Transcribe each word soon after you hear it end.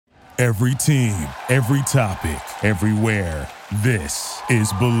Every team, every topic, everywhere. This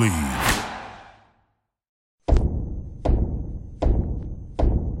is Believe.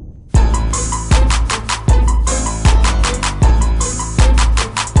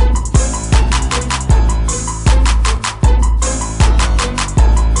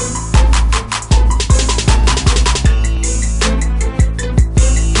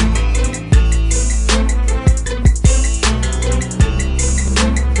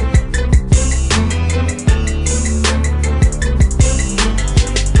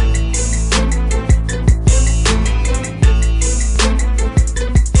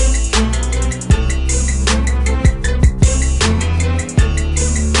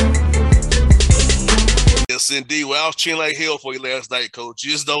 Indeed. Well, I was cheering like hell for you last night, Coach.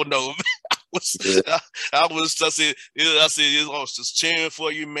 You just don't know. I was just cheering for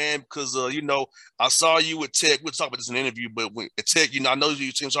you, man, because I saw you with Tech. We'll talk about this in the interview, but at Tech, I know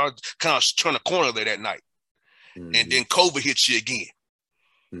your teams are kind of turning a corner there that night, and then COVID hit you again,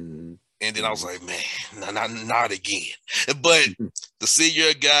 and then I was like, man, not again. But to see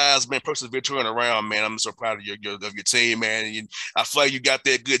your guys, man, persevere turning around, man, I'm so proud of your team, man. And I feel like you got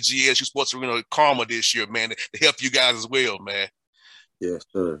that good GSU Sports Arena karma this year, man, to help you guys as well, man. Yes,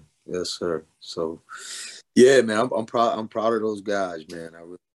 sir. Yes, sir. So, yeah, man, I'm proud. I'm proud of those guys, man. I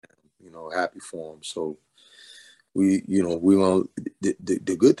really am, happy for them. So, we want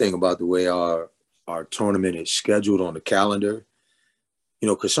the good thing about the way our tournament is scheduled on the calendar,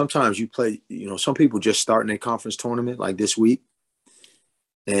 because sometimes you play, some people just starting their conference tournament like this week,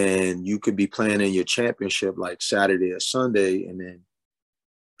 and you could be playing in your championship like Saturday or Sunday, and then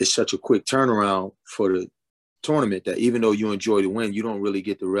it's such a quick turnaround for the tournament that even though you enjoy the win, you don't really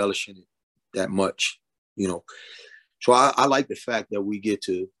get to relish in it that much, So I like the fact that we get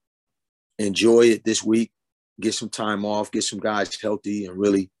to enjoy it this week, get some time off, get some guys healthy and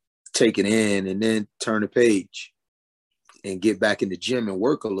really take it in, and then turn the page and get back in the gym and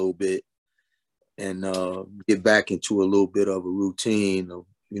work a little bit and get back into a little bit of a routine of,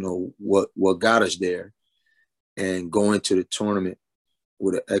 what got us there, and go into the tournament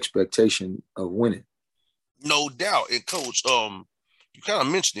with an expectation of winning. No doubt. And Coach, you kind of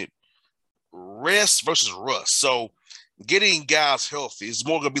mentioned it, rest versus rust. So getting guys healthy is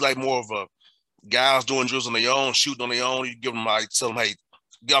more going to be like more of a guys doing drills on their own, shooting on their own. You give them tell them, hey,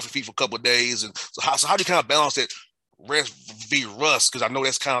 get off your feet for a couple of days. And so how do you kind of balance that rest v rust? Because I know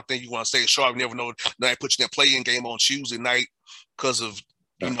that's kind of thing you want to stay sharp. You never know. They put you in that play-in game on Tuesday night because of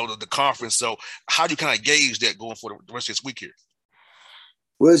the conference. So how do you kind of gauge that going for the rest of this week here?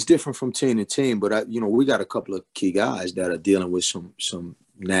 Well, it's different from team to team, but we got a couple of key guys that are dealing with some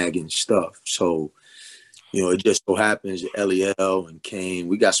nagging stuff. So, it just so happens that Eliel and Kane,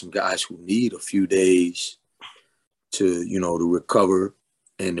 we got some guys who need a few days to recover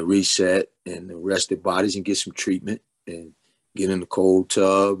and to reset and to rest their bodies and get some treatment and get in the cold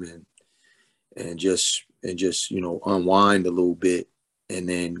tub and just unwind a little bit. And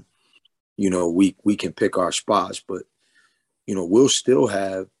then, we can pick our spots, but we'll still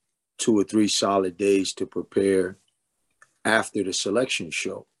have 2 or 3 solid days to prepare after the selection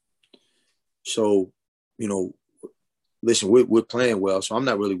show. So, listen, we're playing well, so I'm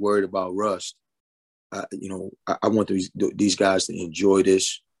not really worried about rust. I want these guys to enjoy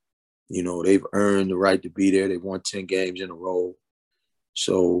this. They've earned the right to be there. They've won 10 games in a row.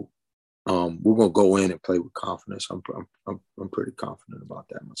 So we're gonna go in and play with confidence. I'm pretty confident about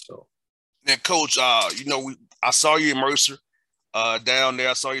that myself. Now, Coach, I saw you in Mercer down there.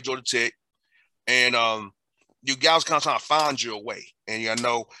 I saw you at Georgia Tech, and you guys kind of trying to find your way. And I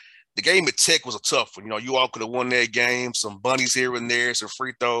know the game at Tech was a tough one. You all could have won that game. Some bunnies here and there, some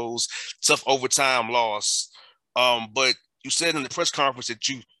free throws, tough overtime loss. But you said in the press conference that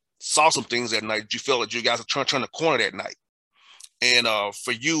you saw some things that night. You felt that you guys are trying to corner that night. And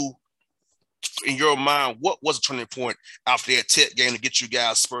for you, in your mind, what was a turning point after that Tech game to get you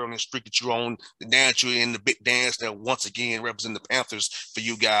guys spurred on the streak that you're on, the dance you're in, the big dance that once again represent the Panthers for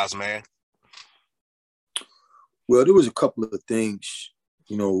you guys, man? Well, there was a couple of things,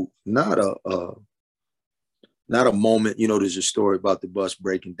 not a moment. There's a story about the bus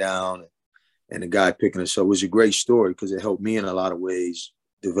breaking down and the guy picking us up. It was a great story because it helped me in a lot of ways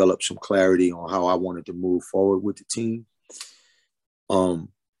develop some clarity on how I wanted to move forward with the team.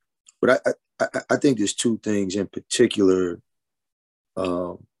 But I think there's 2 things in particular.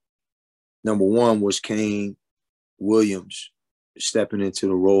 Number one was Kane Williams stepping into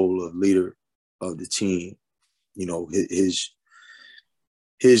the role of leader of the team.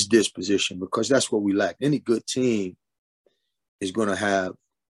 His disposition, because that's what we lack. Any good team it's going to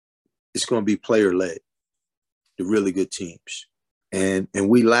be player-led, the really good teams. And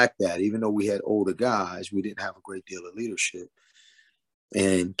we lacked that. Even though we had older guys, we didn't have a great deal of leadership.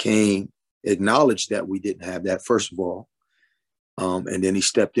 And Kane acknowledged that we didn't have that, first of all. And then he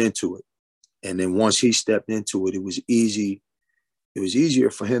stepped into it. And then once he stepped into it, it was easy. It was easier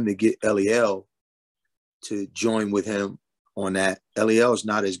for him to get Eliel to join with him on that. Eliel is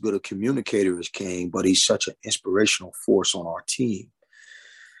not as good a communicator as Kane, but he's such an inspirational force on our team.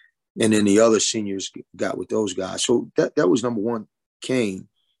 And then the other seniors got with those guys. So that was number one, Kane.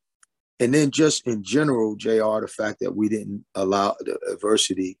 And then just in general, JR, the fact that we didn't allow the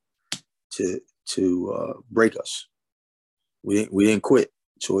adversity to break us. We didn't quit.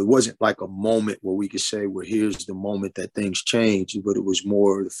 So it wasn't like a moment where we could say, well, here's the moment that things changed, but it was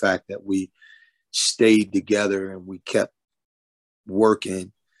more the fact that we stayed together and we kept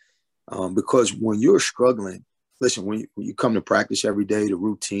working. Because when you're struggling, listen, when you come to practice every day, the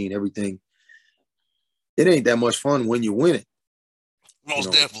routine, everything, it ain't that much fun when you're winning.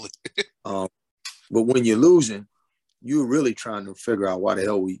 Most definitely. But when you're losing, you're really trying to figure out why the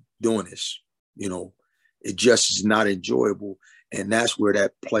hell we doing this. It just is not enjoyable. And that's where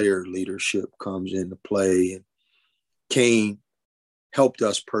that player leadership comes into play. And Kane helped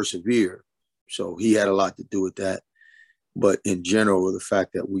us persevere. So he had a lot to do with that. But in general, the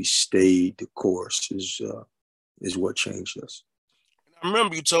fact that we stayed the course is what changed us. I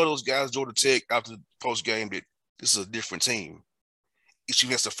remember you told those guys, Georgia Tech, after the post game, that this is a different team. Each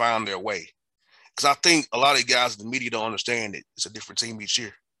team has to find their way. Because I think a lot of guys in the media don't understand that it's a different team each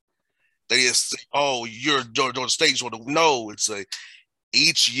year. They just say, oh, you're Georgia State. No,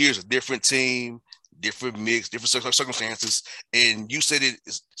 each year is a different team, different mix, different circumstances. And you said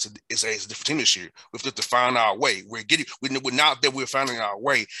it's a different team this year. We have to find our way. We're not that we're finding our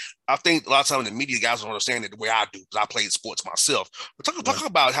way. I think a lot of times the media guys don't understand it the way I do, because I played sports myself. But talk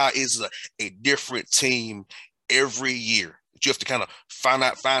about how it's a different team every year. You have to kind of find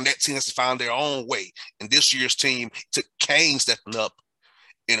that team has to find their own way. And this year's team took Kane stepping up,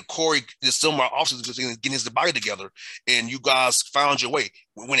 and Corey this summer offseason getting his body together, and you guys found your way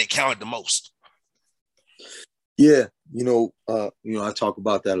when it counted the most. Yeah, I talk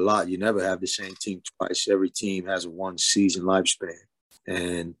about that a lot. You never have the same team twice. Every team has a one-season lifespan,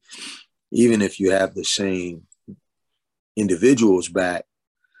 and even if you have the same individuals back,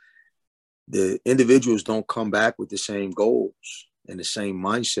 the individuals don't come back with the same goals and the same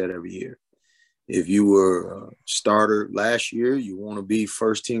mindset every year. If you were a starter last year, you want to be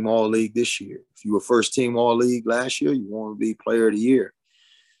first team All-League this year. If you were first team All-League last year, you want to be player of the year.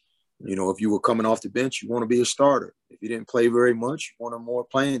 If you were coming off the bench, you want to be a starter. If you didn't play very much, you want more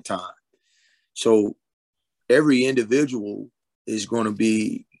playing time. So every individual is going to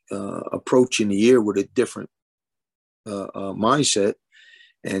be approaching the year with a different mindset.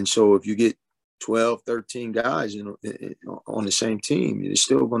 And so if you get 12, 13 guys on the same team, it's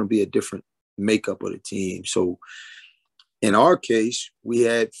still going to be a different makeup of the team. So in our case, we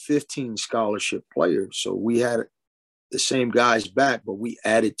had 15 scholarship players. So we had the same guys back, but we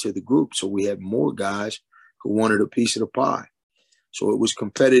added to the group. So we had more guys who wanted a piece of the pie. So it was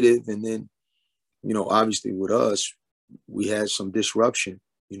competitive. And then, obviously with us, we had some disruption.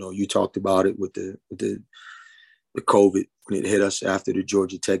 You talked about it with the COVID when it hit us after the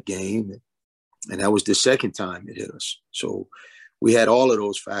Georgia Tech game. And that was the second time it hit us. So we had all of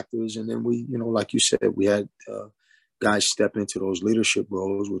those factors. And then we, like you said, we had guys step into those leadership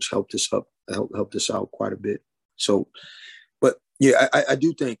roles, which helped us out quite a bit. So, but yeah, I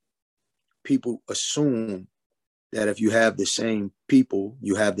do think people assume that if you have the same people,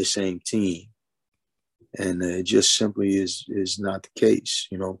 you have the same team. And it just simply is not the case.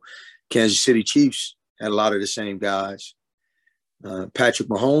 Kansas City Chiefs had a lot of the same guys. Patrick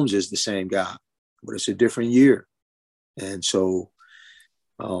Mahomes is the same guy, but it's a different year. And so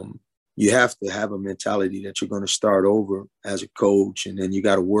you have to have a mentality that you're going to start over as a coach, and then you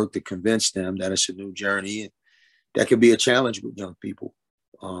got to work to convince them that it's a new journey. And that can be a challenge with young people.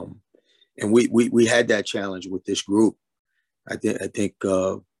 And we had that challenge with this group. I think,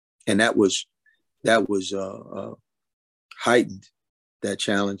 and that was heightened, that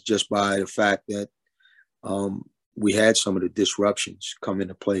challenge, just by the fact that we had some of the disruptions come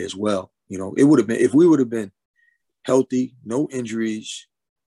into play as well. It would have been, if we would have been healthy, no injuries,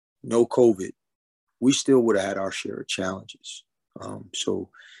 no COVID, we still would have had our share of challenges. So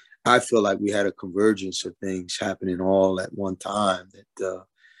I feel like we had a convergence of things happening all at one time that,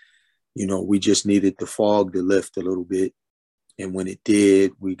 we just needed the fog to lift a little bit. And when it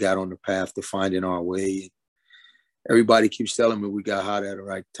did, we got on the path to finding our way. Everybody keeps telling me we got hot at the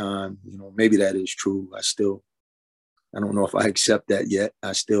right time. Maybe that is true. I don't know if I accept that yet.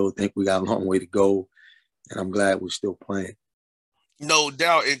 I still think we got a long way to go, and I'm glad we're still playing. No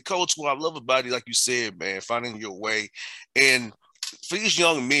doubt. And coach, what I love about it, like you said, man, finding your way. And for these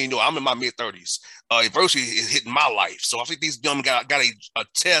young men, I'm in my mid-30s. Adversity is hitting my life. So I think these young guys got a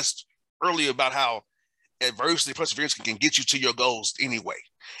test earlier about how adversity, perseverance can get you to your goals anyway.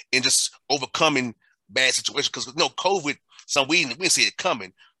 And just overcoming bad situations. Because COVID, we didn't see it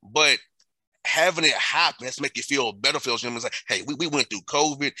coming. But having it happen, has to make you feel better for those young men. Like, hey, we went through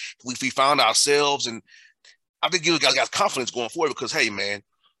COVID. We found ourselves, and I think you guys got confidence going forward because, hey, man,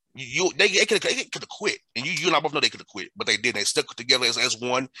 they could have quit, and you and I both know they could have quit, but they didn't. They stuck together as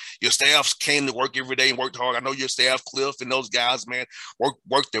one. Your staff came to work every day and worked hard. I know your staff, Cliff, and those guys, man,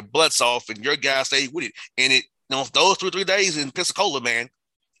 worked their butts off, and your guys stayed with it. And those 3 days in Pensacola, man,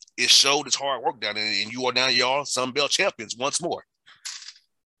 it showed its hard work down there, and you are now y'all Sun Belt champions once more.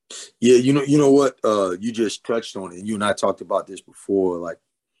 Yeah, you know what? You just touched on it. You and I talked about this before, like.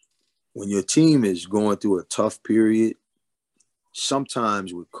 When your team is going through a tough period,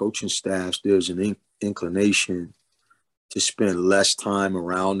 sometimes with coaching staffs, there's an inclination to spend less time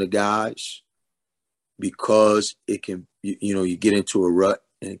around the guys because it can, you get into a rut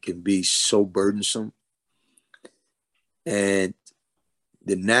and it can be so burdensome. And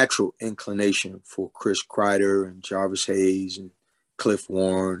the natural inclination for Chris Kreider and Jarvis Hayes and Cliff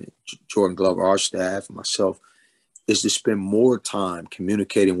Warren and Jordan Glover, our staff, and myself, is to spend more time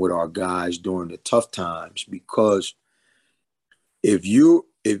communicating with our guys during the tough times, because if you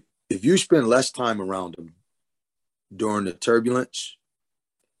spend less time around them during the turbulence,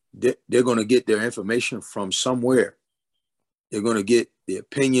 they're going to get their information from somewhere. They're going to get the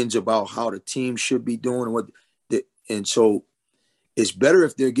opinions about how the team should be doing and so it's better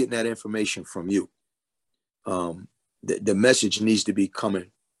if they're getting that information from you. The message needs to be coming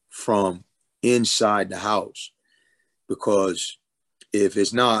from inside the house. Because if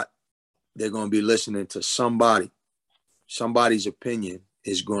it's not, they're going to be listening to somebody. Somebody's opinion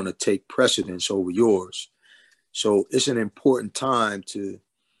is going to take precedence over yours. So it's an important time to,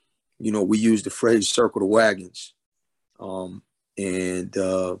 we use the phrase circle the wagons. And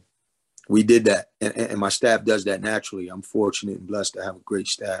we did that. And my staff does that naturally. I'm fortunate and blessed to have a great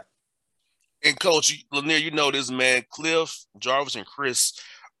staff. And Coach Lanier, this, man, Cliff, Jarvis, and Chris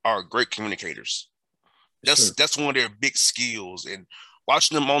are great communicators. That's one of their big skills. And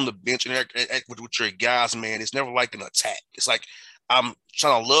watching them on the bench and act with your guys, man, it's never like an attack. It's like, I'm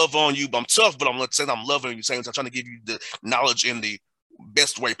trying to love on you, but I'm tough, but I'm saying I'm loving you, saying I'm trying to give you the knowledge in the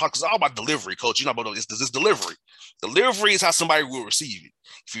best way possible. It's all about delivery, Coach. About this delivery. Delivery is how somebody will receive it.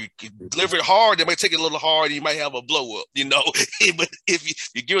 If you deliver it hard, they might take it a little hard, and you might have a blow up, But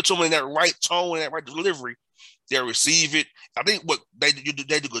if you give it to them in that right tone and that right delivery, they'll receive it. I think what they do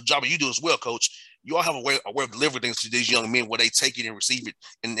a good job, and you do as well, Coach. You all have a way of delivering things to these young men where they take it and receive it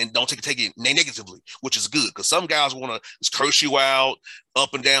and don't take it negatively, which is good. Because some guys want to just curse you out,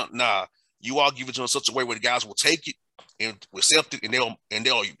 up and down. Nah, you all give it to them in such a way where the guys will take it and accept it, and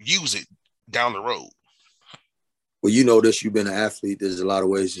they'll use it down the road. Well, you've been an athlete. There's a lot of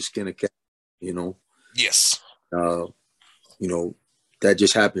ways to skin a cat, Yes. That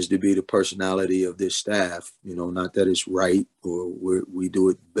just happens to be the personality of this staff, not that it's right or we do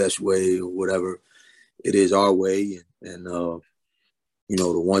it the best way or whatever. It is our way. And the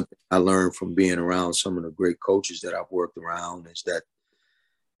one thing I learned from being around some of the great coaches that I've worked around is that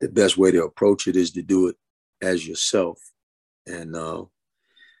the best way to approach it is to do it as yourself. And,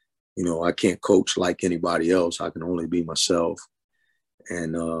 I can't coach like anybody else. I can only be myself.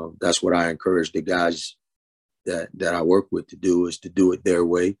 And that's what I encourage the guys that I work with to do, is to do it their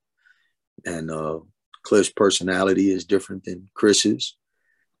way. And Cliff's personality is different than Chris's.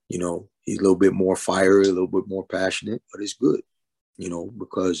 He's a little bit more fiery, a little bit more passionate, but it's good,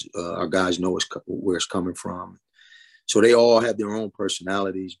 because our guys know where it's coming from. So they all have their own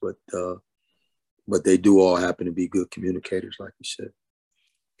personalities, but they do all happen to be good communicators, like you said.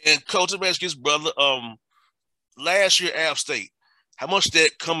 And Coach, let me ask you this, brother. Last year, App State, how much did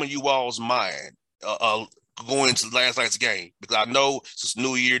that come in you all's mind going into last night's game? Because I know it's a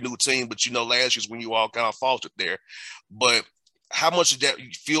new year, new team, but last year's when you all kind of faltered there. But how much did that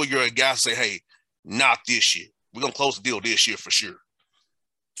you feel you're a guy say, hey, not this year? We're going to close the deal this year for sure.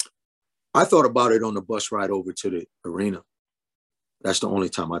 I thought about it on the bus ride over to the arena. That's the only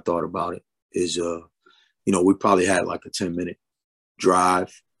time I thought about it is, we probably had like a 10-minute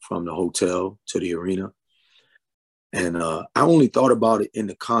drive from the hotel to the arena. And I only thought about it in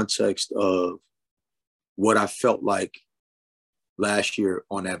the context of what I felt like last year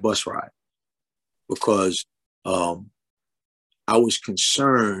on that bus ride, because I was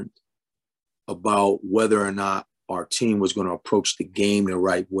concerned about whether or not our team was going to approach the game the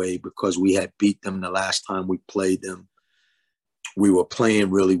right way, because we had beat them the last time we played them. we were playing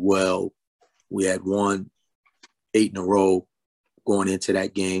really well. We had won 8 in a row going into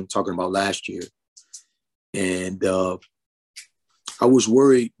that game, talking about last year. And I was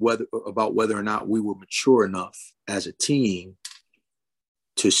worried about whether or not we were mature enough as a team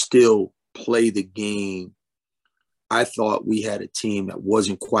to still play the game. I thought we had a team that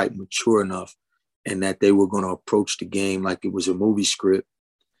wasn't quite mature enough and that they were going to approach the game like it was a movie script.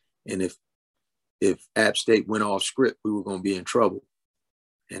 And if App State went off script, we were going to be in trouble.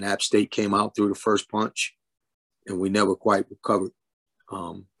 And App State came out through the first punch, and we never quite recovered.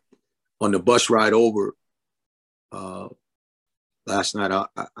 On the bus ride over last night,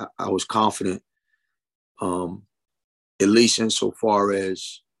 I was confident, at least insofar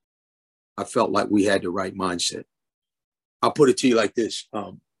as I felt like we had the right mindset. I'll put it to you like this.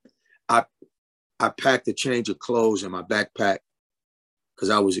 I packed a change of clothes in my backpack because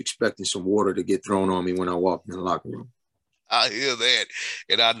I was expecting some water to get thrown on me when I walked in the locker room. I hear that,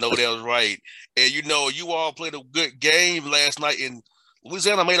 and I know that was right. And, you know, you all played a good game last night, and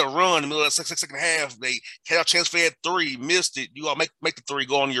Louisiana made a run in the middle of the second half. They had a chance for that 3, missed it. You all make the 3,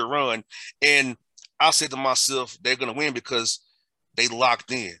 go on your run. And I said to myself, they're going to win because they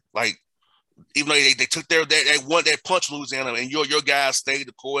locked in. Like, even though they took they won that punch, Louisiana, and your guys stayed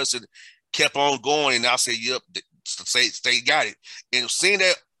the course and kept on going. And I said, yep, State got it. And seeing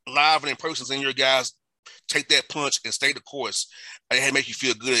that live and in person, seeing your guys take that punch and stay the course, it had to make you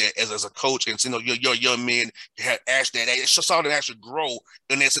feel good as a coach. And you know, your young men had actually that saw them actually grow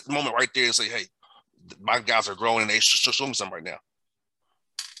in that moment right there and say, hey, my guys are growing and they show me something right now.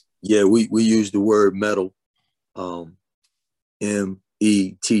 Yeah, we use the word medal, METTLE,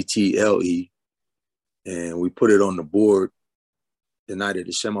 and we put it on the board the night of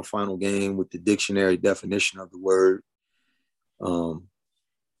the semifinal game with the dictionary definition of the word.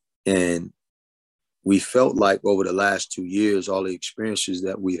 And we felt like over the last 2 years, all the experiences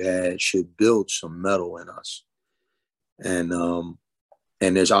that we've had should build some metal in us. And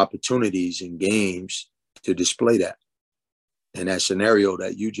there's opportunities in games to display that. And that scenario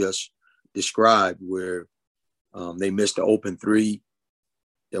that you just described where they missed the open 3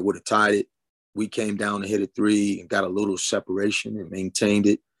 that would have tied it. We came down and hit a 3 and got a little separation and maintained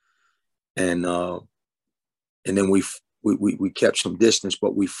it. And then we kept some distance,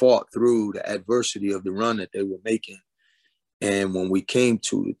 but we fought through the adversity of the run that they were making. And when we came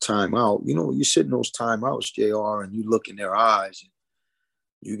to the timeout, you know, you sit in those timeouts, JR, and you look in their eyes, and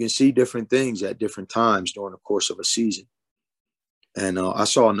you can see different things at different times during the course of a season. And I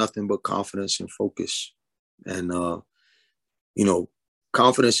saw nothing but confidence and focus. And, you know,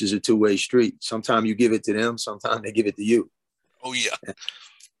 confidence is a two-way street. Sometimes you give it to them, sometimes they give it to you. Oh, yeah.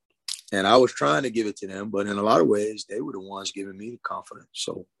 And I was trying to give it to them, but in a lot of ways, they were the ones giving me the confidence.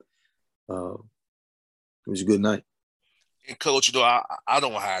 So it was a good night. And Coach, you know, I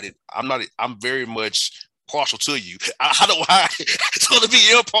don't hide it. I'm very much partial to you. I don't hide it. It's going to be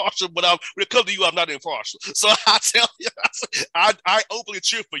impartial, but when it comes to you, I'm not impartial. So I tell you, I openly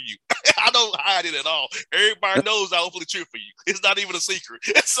cheer for you. I don't hide it at all. Everybody knows I openly cheer for you. It's not even a secret.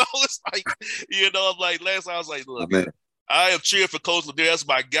 So it's like, you know, I'm like, last time I was like, look, I am cheering for Coach Lanier. That's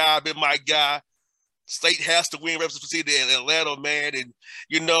my guy. Been my guy. State has to win representation in Atlanta, man. And,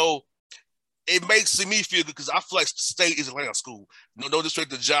 you know, it makes me feel good because I feel like State is Atlanta school. No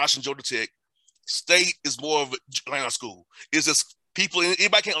disrespect to Josh and Georgia Tech. State is more of Atlanta school. It's just people,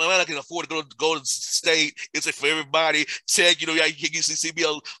 anybody in Atlanta can afford to go to State. It's for everybody. Tech, you know, you can see me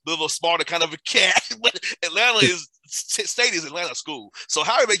a little smarter kind of a cat. But State is Atlanta school. So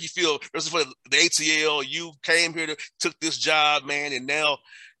how it make you feel for the ATL? You came here took this job, man, and now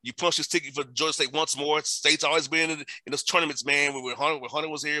you punched this ticket for Georgia State once more. State's always been in those tournaments, man. When Hunter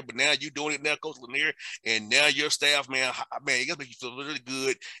was here, but now you're doing it now, Coach Lanier, and now your staff, man, it gonna make you feel really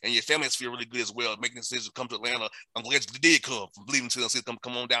good, and your family feel really good as well. Making the decision to come to Atlanta, I'm glad you did come from leaving Tennessee.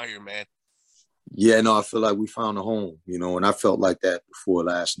 Come on down here, man. Yeah, no, I feel like we found a home, you know, and I felt like that before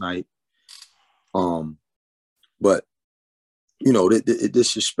last night. But you know,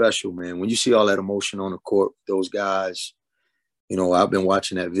 this is special, man. When you see all that emotion on the court, those guys. You know, I've been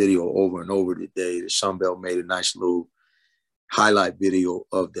watching that video over and over today. The Sunbelt made a nice little highlight video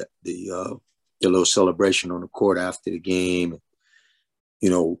of the little celebration on the court after the game. You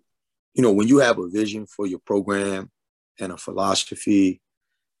know, when you have a vision for your program and a philosophy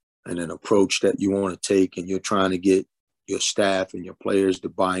and an approach that you want to take, and you're trying to get your staff and your players to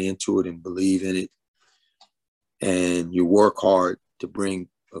buy into it and believe in it, and you work hard to bring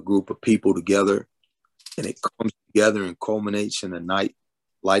a group of people together, and it comes together and culminates in a night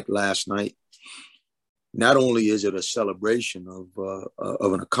like last night, not only is it a celebration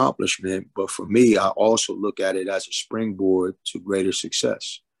of an accomplishment, but for me, I also look at it as a springboard to greater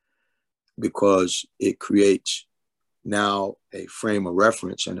success, because it creates now a frame of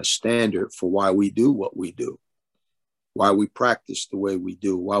reference and a standard for why we do what we do, why we practice the way we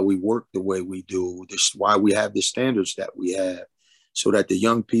do, why we work the way we do, why we have the standards that we have, so that the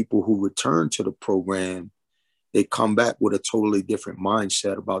young people who return to the program, they come back with a totally different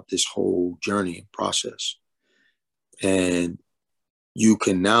mindset about this whole journey and process. And you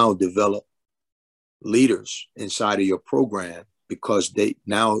can now develop leaders inside of your program because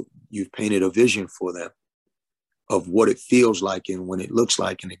you've painted a vision for them of what it feels like and when it looks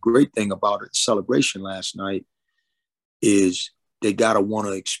like. And the great thing about it, celebration last night, is they got to want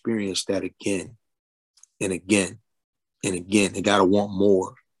to experience that again and again and again. They got to want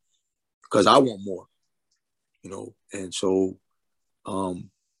more, because I want more, And so I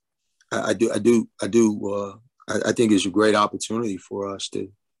think it's a great opportunity for us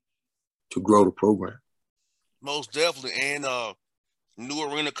to grow the program. Most definitely. And new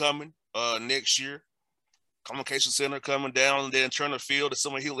arena coming next year. Communication Center coming down and then Turner Field, the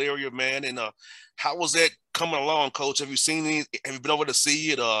Summer Hill area, man. And how was that coming along, Coach? Have you seen any? Have you been over to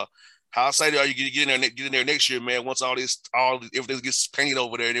see it? How excited are you to get in there next year, man? Once everything gets painted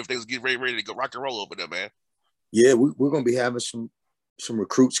over there and everything's get ready to go rock and roll over there, man. Yeah, we're gonna be having some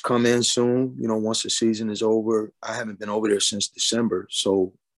recruits come in soon. Once the season is over. I haven't been over there since December,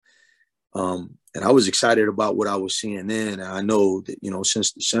 so and I was excited about what I was seeing then. And I know that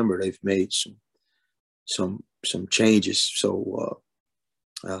since December they've made some changes. So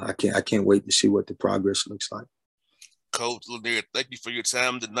I can't wait to see what the progress looks like. Coach Lanier, thank you for your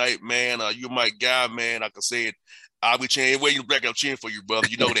time tonight, man. You're my guy, man. Like I said, I'll be cheering. Where you back? I'm cheering for you, brother.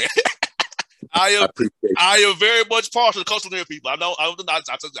 You know that. I am very much partial to Coach Lanier, people. I don't deny it.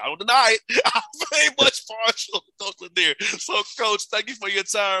 I'm very much partial to Coach Lanier. So, Coach, thank you for your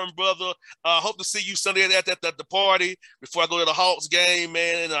time, brother. Hope to see you Sunday at the party before I go to the Hawks game,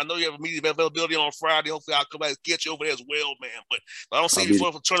 man. And I know you have immediate availability on Friday. Hopefully, I'll come back and get you over there as well, man. But I don't see you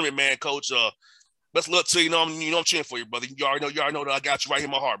before the tournament, man, Coach. Best of luck to you. I'm cheering for you, brother. You already know that I got you right here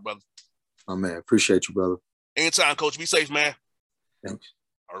in my heart, brother. Oh, man. Appreciate you, brother. Anytime, Coach. Be safe, man. Thanks.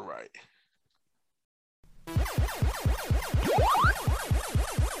 All right.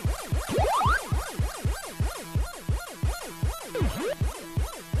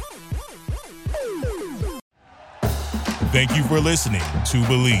 Thank you for listening to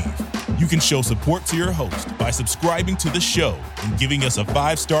Believe. You can show support to your host by subscribing to the show and giving us a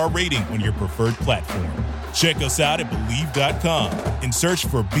 5-star rating on your preferred platform. Check us out at Believe.com and search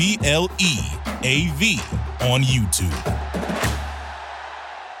for BLEAV on YouTube.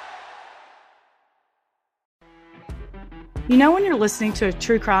 You know when you're listening to a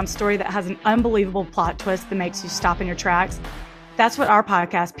true crime story that has an unbelievable plot twist that makes you stop in your tracks? That's what our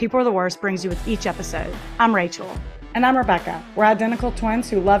podcast, People Are the Worst, brings you with each episode. I'm Rachel. And I'm Rebecca. We're identical twins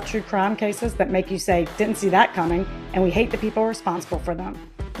who love true crime cases that make you say, didn't see that coming, and we hate the people responsible for them.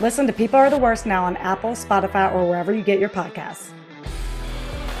 Listen to People Are the Worst now on Apple, Spotify, or wherever you get your podcasts.